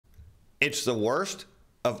It's the worst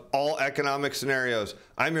of all economic scenarios.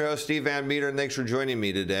 I'm your host, Steve Van Metre, and thanks for joining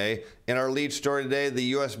me today. In our lead story today, the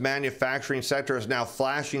U.S. manufacturing sector is now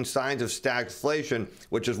flashing signs of stagflation,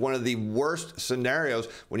 which is one of the worst scenarios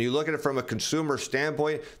when you look at it from a consumer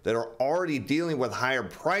standpoint that are already dealing with higher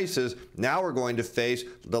prices. Now we're going to face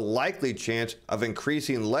the likely chance of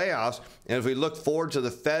increasing layoffs. And as we look forward to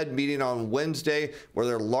the Fed meeting on Wednesday, where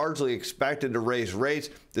they're largely expected to raise rates,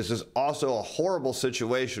 this is also a horrible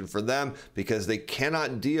situation for them because they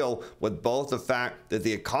cannot deal with both the fact that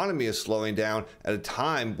the economy is slowing down at a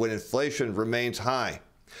time when inflation remains high.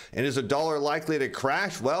 And is the dollar likely to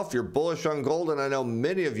crash? Well, if you're bullish on gold, and I know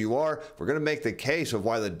many of you are, we're going to make the case of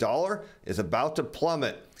why the dollar is about to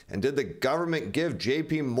plummet. And did the government give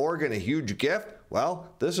JP Morgan a huge gift? Well,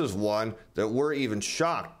 this is one that we're even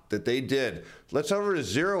shocked that they did. Let's over to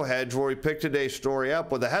Zero Hedge, where we picked today's story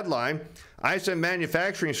up with a headline: ISM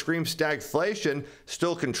manufacturing screams stagflation,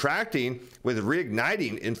 still contracting with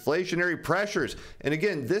reigniting inflationary pressures. And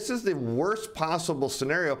again, this is the worst possible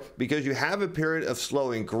scenario because you have a period of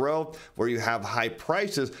slowing growth where you have high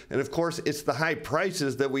prices. And of course, it's the high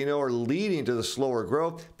prices that we know are leading to the slower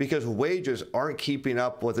growth because wages aren't keeping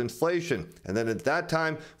up with inflation. And then at that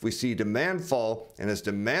time, we see demand fall. And as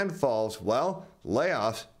demand falls, well,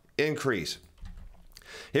 layoffs increase.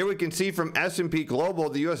 Here we can see from S&P Global,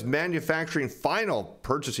 the U.S. manufacturing final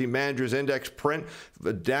purchasing managers index print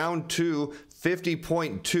down to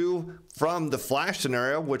 50.2 from the flash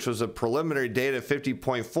scenario, which was a preliminary data of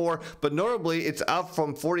 50.4, but notably it's up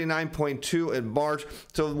from 49.2 in March.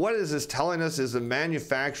 So what is this telling us is the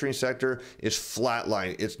manufacturing sector is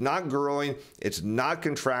flatlining. It's not growing, it's not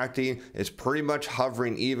contracting, it's pretty much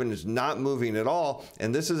hovering even, it's not moving at all.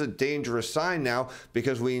 And this is a dangerous sign now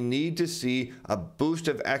because we need to see a boost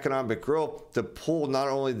of economic growth to pull not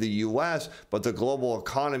only the US, but the global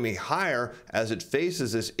economy higher as it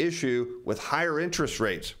faces this issue with higher interest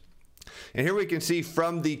rates. And here we can see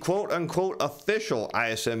from the quote-unquote official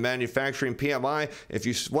ISM manufacturing PMI. If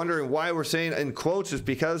you're wondering why we're saying in quotes, is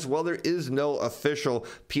because, well, there is no official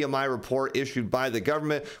PMI report issued by the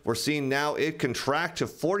government. We're seeing now it contract to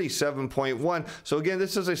 47.1. So again,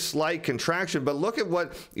 this is a slight contraction, but look at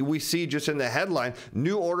what we see just in the headline: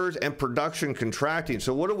 new orders and production contracting.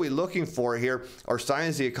 So what are we looking for here? Are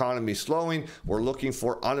signs the economy slowing? We're looking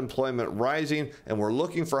for unemployment rising, and we're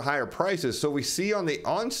looking for higher prices. So we see on the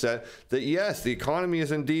onset that yes, the economy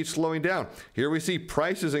is indeed slowing down. Here we see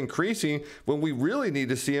prices increasing when we really need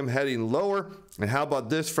to see them heading lower. And how about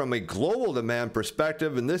this from a global demand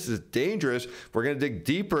perspective? And this is dangerous. We're going to dig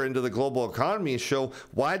deeper into the global economy and show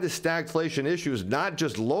why the stagflation issue is not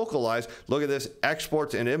just localized. Look at this: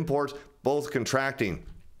 exports and imports both contracting.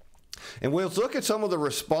 And we'll look at some of the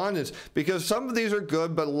respondents because some of these are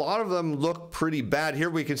good, but a lot of them look pretty bad. Here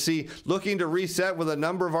we can see looking to reset with a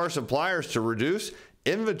number of our suppliers to reduce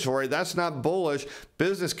inventory. That's not bullish.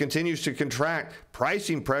 Business continues to contract.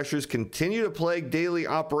 Pricing pressures continue to plague daily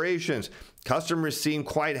operations. Customers seem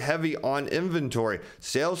quite heavy on inventory.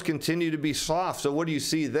 Sales continue to be soft. So what do you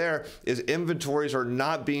see there is inventories are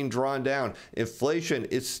not being drawn down. Inflation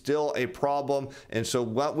is still a problem. And so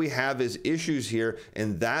what we have is issues here.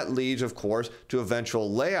 And that leads, of course, to eventual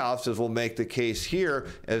layoffs, as we'll make the case here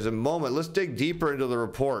as a moment. Let's dig deeper into the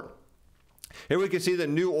report. Here we can see that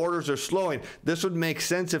new orders are slowing. This would make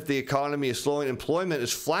sense if the economy is slowing. Employment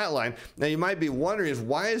is flatlined. Now you might be wondering, is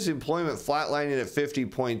why is employment flatlining at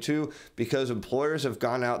 50.2? Because employers have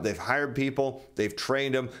gone out, they've hired people, they've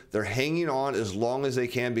trained them, they're hanging on as long as they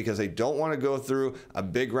can because they don't want to go through a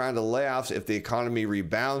big round of layoffs if the economy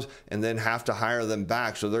rebounds and then have to hire them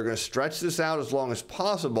back. So they're going to stretch this out as long as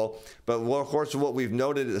possible. But of course, what we've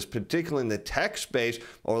noted is, particularly in the tech space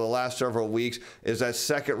over the last several weeks, is that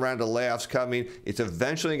second round of layoffs coming. It's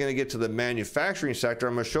eventually going to get to the manufacturing sector.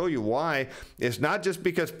 I'm going to show you why. It's not just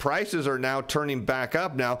because prices are now turning back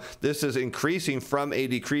up. Now, this is increasing from a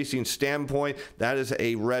decreasing standpoint. That is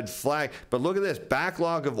a red flag. But look at this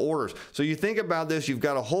backlog of orders. So you think about this, you've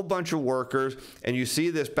got a whole bunch of workers, and you see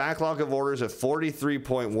this backlog of orders at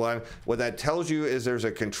 43.1. What that tells you is there's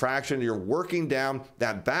a contraction. You're working down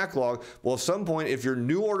that backlog. Well, at some point, if your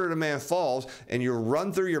new order demand falls and you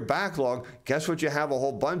run through your backlog, guess what you have a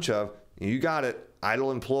whole bunch of? You got it,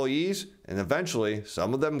 idle employees, and eventually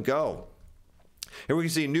some of them go. Here we can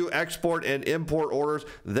see new export and import orders,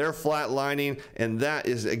 they're flatlining, and that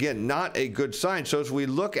is, again, not a good sign. So as we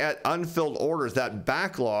look at unfilled orders, that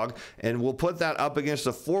backlog, and we'll put that up against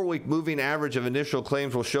the 4-week moving average of initial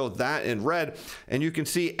claims, we'll show that in red. And you can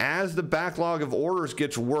see as the backlog of orders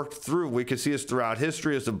gets worked through, we can see this throughout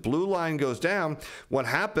history, as the blue line goes down, what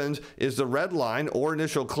happens is the red line, or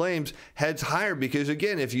initial claims, heads higher, because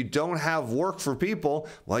again, if you don't have work for people,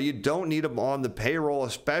 well, you don't need them on the payroll,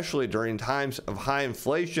 especially during times of high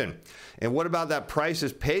inflation. And what about that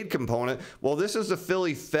prices paid component? Well, this is the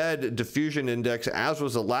Philly Fed diffusion index, as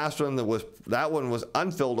was the last one. That one was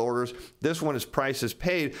unfilled orders. This one is prices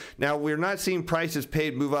paid. Now, we're not seeing prices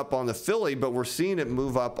paid move up on the Philly, but we're seeing it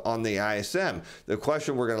move up on the ISM. The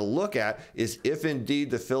question we're going to look at is if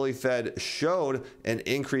indeed the Philly Fed showed an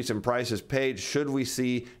increase in prices paid, should we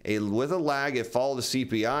see with a lag it follow the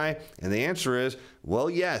CPI? And the answer is,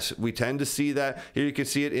 well, yes, we tend to see that. Here you can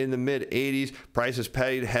see it in the mid-80s. Prices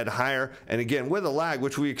paid head higher. And again, with a lag,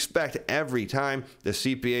 which we expect every time the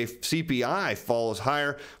CPI falls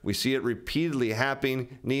higher, we see it repeatedly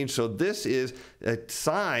happening. So this is a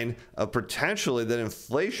sign of potentially that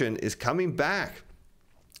inflation is coming back.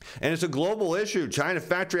 And it's a global issue. China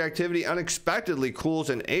factory activity unexpectedly cools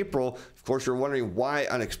in April. Of course, you're wondering why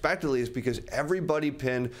unexpectedly. Is because everybody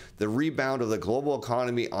pinned the rebound of the global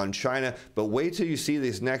economy on China. But wait till you see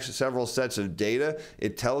these next several sets of data.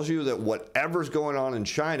 It tells you that whatever's going on in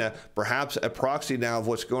China, perhaps a proxy now of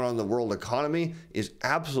what's going on in the world economy, is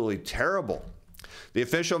absolutely terrible. The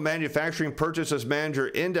official manufacturing purchases manager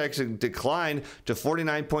index declined to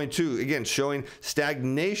 49.2, again showing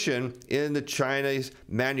stagnation in the Chinese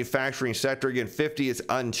manufacturing sector. Again, 50 is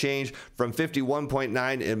unchanged from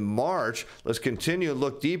 51.9 in March. Let's continue and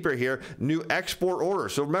look deeper here. New export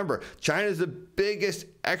orders. So remember, China is the biggest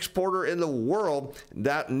exporter in the world.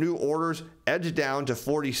 That new orders edged down to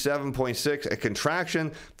 47.6, a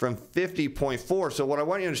contraction from 50.4. So what I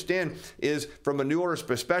want you to understand is, from a new orders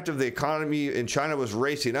perspective, the economy in China was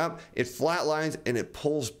racing up. It flatlines and it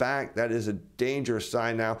pulls back. That is a dangerous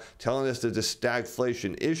sign now, telling us that the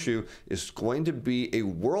stagflation issue is going to be a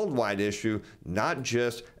worldwide issue, not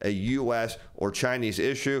just a U.S. or Chinese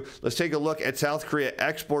issue. Let's take a look at South Korea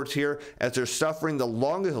exports here, as they're suffering the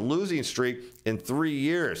longest losing streak in 3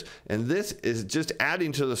 years. And this is just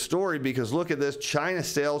adding to the story, because look at this, China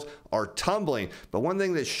sales are tumbling. But one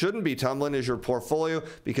thing that shouldn't be tumbling is your portfolio,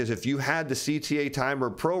 because if you had the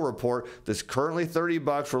CTA-Timer Pro report that's currently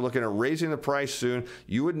 $30, we're looking at raising the price soon,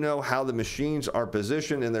 you would know how the machines are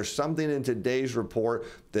positioned. And there's something in today's report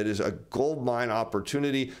that is a gold mine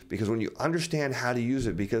opportunity, because when you understand how to use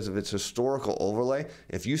it because of its historical overlay,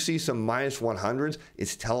 if you see some minus 100s,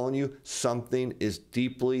 it's telling you something is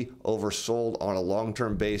deeply oversold on a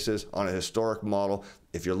long-term basis on a historic model.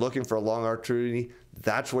 If you're looking for a long opportunity,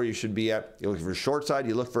 that's where you should be at. You're looking for short side,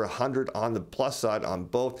 you look for 100 on the plus side on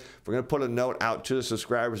both. We're going to put a note out to the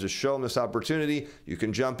subscribers to show them this opportunity. You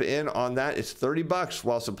can jump in on that. It's $30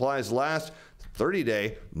 while supplies last.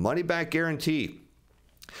 30-day money-back guarantee.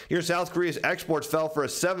 Here, South Korea's exports fell for a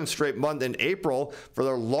 7th straight month in April, for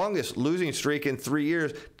their longest losing streak in 3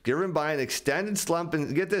 years, driven by an extended slump.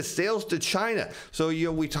 And get this, sales to China. So,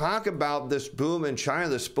 we talk about this boom in China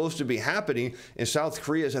that's supposed to be happening, and South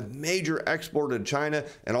Korea is a major exporter to China,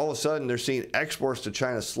 and all of a sudden they're seeing exports to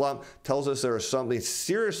China slump. Tells us there is something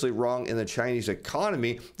seriously wrong in the Chinese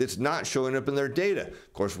economy that's not showing up in their data.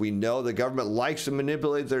 Of course, we know the government likes to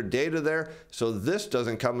manipulate their data there, so this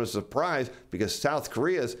doesn't come as a surprise, because South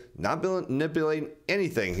Korea is not manipulating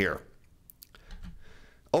anything here.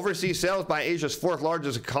 Overseas sales by Asia's 4th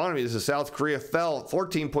largest economy, this is South Korea, fell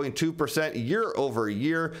 14.2% year over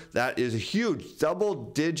year. That is a huge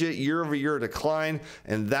double-digit year-over-year decline,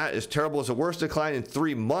 and that is terrible. It's the worst decline in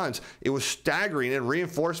 3 months. It was staggering and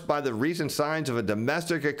reinforced by the recent signs of a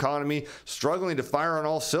domestic economy struggling to fire on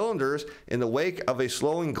all cylinders in the wake of a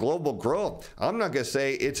slowing global growth. I'm not going to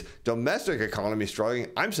say it's domestic economy struggling.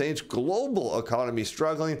 I'm saying it's global economy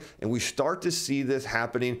struggling, and we start to see this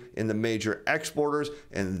happening in the major exporters,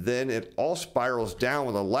 and then it all spirals down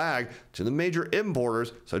with a lag to the major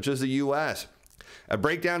importers, such as the U.S. A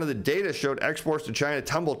breakdown of the data showed exports to China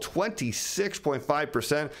tumbled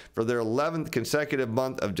 26.5% for their 11th consecutive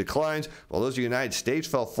month of declines, while those of the United States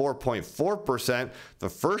fell 4.4%, the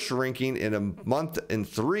first ranking in a month in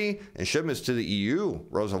 3, and shipments to the EU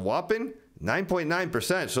rose a whopping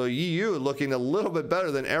 9.9%. So EU looking a little bit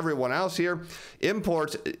better than everyone else here.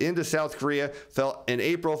 Imports into South Korea fell in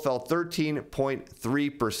April, fell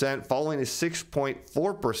 13.3%, following a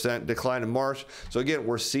 6.4% decline in March. So again,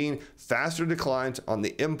 we're seeing faster declines on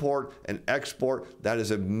the import and export. That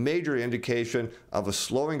is a major indication of a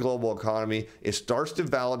slowing global economy. It starts to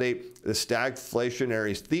validate the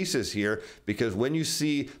stagflationary thesis here, because when you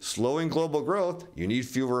see slowing global growth, you need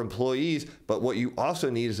fewer employees, but what you also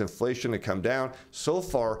need is inflation to come down. So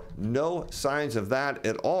far, no signs of that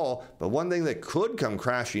at all. But one thing that could come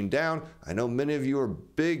crashing down, I know many of you are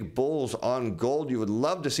big bulls on gold. You would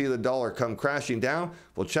love to see the dollar come crashing down.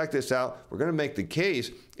 Well, check this out. We're going to make the case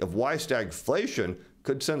of why stagflation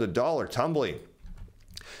could send the dollar tumbling.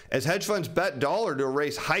 As hedge funds bet dollar to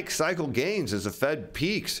erase hike cycle gains as the Fed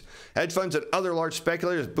peaks. Hedge funds and other large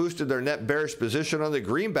speculators boosted their net bearish position on the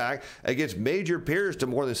greenback against major peers to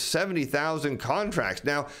more than 70,000 contracts.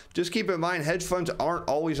 Now, just keep in mind, hedge funds aren't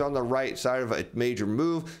always on the right side of a major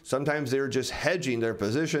move. Sometimes they're just hedging their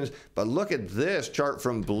positions. But look at this chart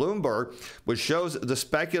from Bloomberg, which shows the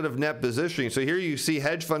speculative net positioning. So here you see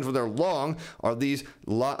hedge funds when they're long are these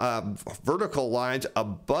vertical lines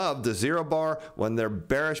above the zero bar. When they're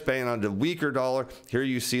bearish, paying on the weaker dollar, here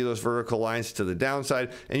you see those vertical lines to the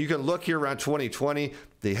downside. And you can look here around 2020,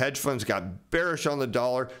 the hedge funds got bearish on the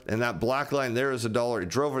dollar, and that black line there is the dollar. It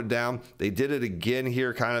drove it down. They did it again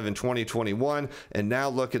here kind of in 2021. And now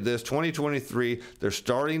look at this, 2023, they're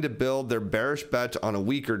starting to build their bearish bets on a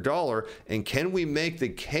weaker dollar. And can we make the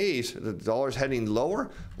case that the dollar's heading lower?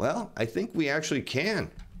 Well, I think we actually can.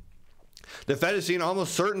 The Fed is seen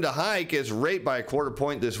almost certain to hike its rate by a quarter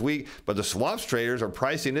point this week, but the swaps traders are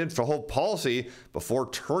pricing in for whole policy before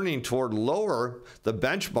turning toward lower the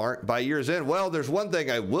benchmark by year's end. Well, there's one thing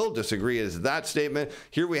I will disagree is that statement.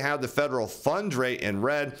 Here we have the federal funds rate in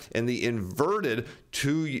red and the inverted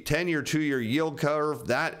 10-year, 2-year yield curve,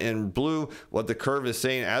 that in blue. What the curve is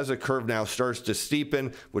saying, as the curve now starts to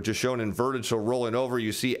steepen, which is shown inverted, so rolling over,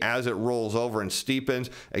 you see as it rolls over and steepens,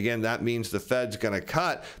 again, that means the Fed's going to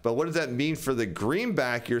cut. But what does that mean for the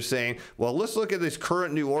greenback? You're saying, well, let's look at these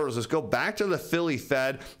current new orders. Let's go back to the Philly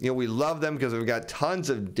Fed. You know, we love them because we've got tons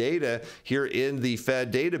of data here in the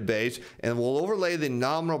Fed database, and we'll overlay the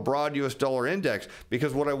nominal broad US dollar index,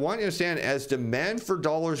 because what I want you to understand, as demand for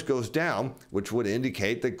dollars goes down, which would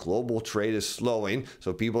indicate that global trade is slowing,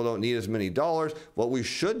 so people don't need as many dollars, what we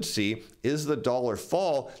should see is the dollar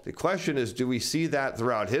fall. The question is, do we see that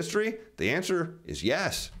throughout history? The answer is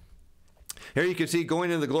yes. Here you can see going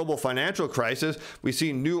into the global financial crisis, we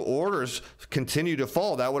see new orders continue to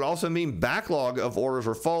fall. That would also mean backlog of orders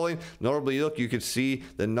were falling. Notably, look, you could see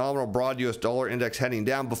the nominal broad US dollar index heading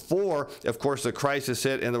down before, of course, the crisis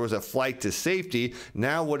hit and there was a flight to safety.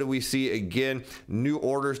 Now, what do we see again? New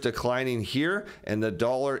orders declining here, and the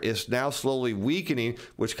dollar is now slowly weakening,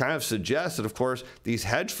 which kind of suggests that, of course, these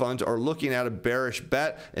hedge funds are looking at a bearish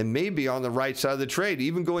bet and maybe on the right side of the trade.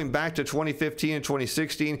 Even going back to 2015 and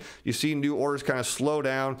 2016, you see new orders kind of slow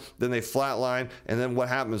down, then they flatline, and then what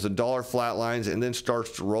happens? The dollar flatlines and then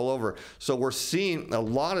starts to roll over. So we're seeing a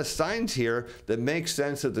lot of signs here that make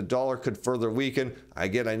sense that the dollar could further weaken.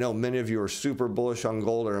 Again, I know many of you are super bullish on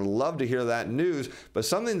gold and love to hear that news, but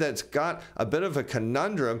something that's got a bit of a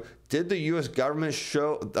conundrum. Did the U.S. government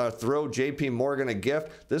throw JP Morgan a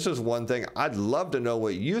gift? This is one thing I'd love to know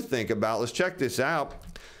what you think about. Let's check this out.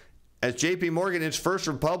 As JP Morgan its First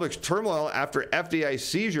Republic's turmoil after FDIC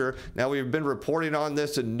seizure. Now, we've been reporting on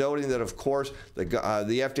this and noting that, of course, the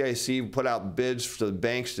FDIC put out bids for the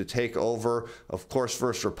banks to take over, of course,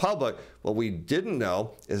 First Republic. What we didn't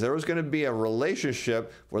know is there was going to be a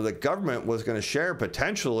relationship where the government was going to share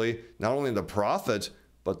potentially not only the profits,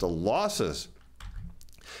 but the losses.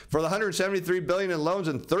 For the $173 billion in loans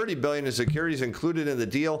and $30 billion in securities included in the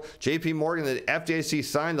deal, JP Morgan and the FDIC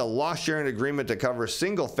signed the loss-sharing agreement to cover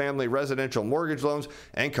single-family residential mortgage loans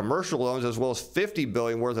and commercial loans, as well as $50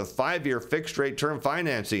 billion worth of 5-year fixed-rate term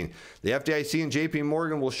financing. The FDIC and JP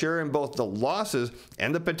Morgan will share in both the losses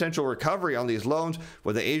and the potential recovery on these loans,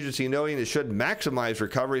 with the agency noting it should maximize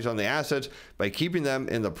recoveries on the assets by keeping them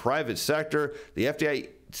in the private sector. The FDIC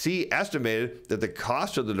estimated that the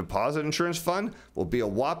cost of the deposit insurance fund will be a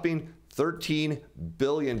whopping $13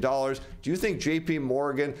 billion. Do you think JP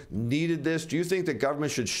Morgan needed this? Do you think the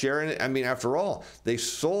government should share in it? I mean, after all, they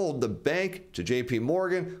sold the bank to JP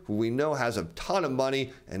Morgan, who we know has a ton of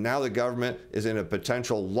money, and now the government is in a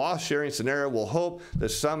potential loss-sharing scenario. We'll hope that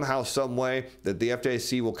somehow, some way, that the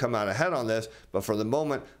FDIC will come out ahead on this. But for the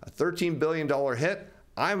moment, a $13 billion hit,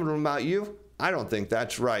 I don't know about you, I don't think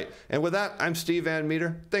that's right. And with that, I'm Steve Van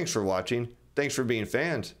Metre. Thanks for watching. Thanks for being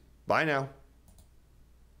fans. Bye now.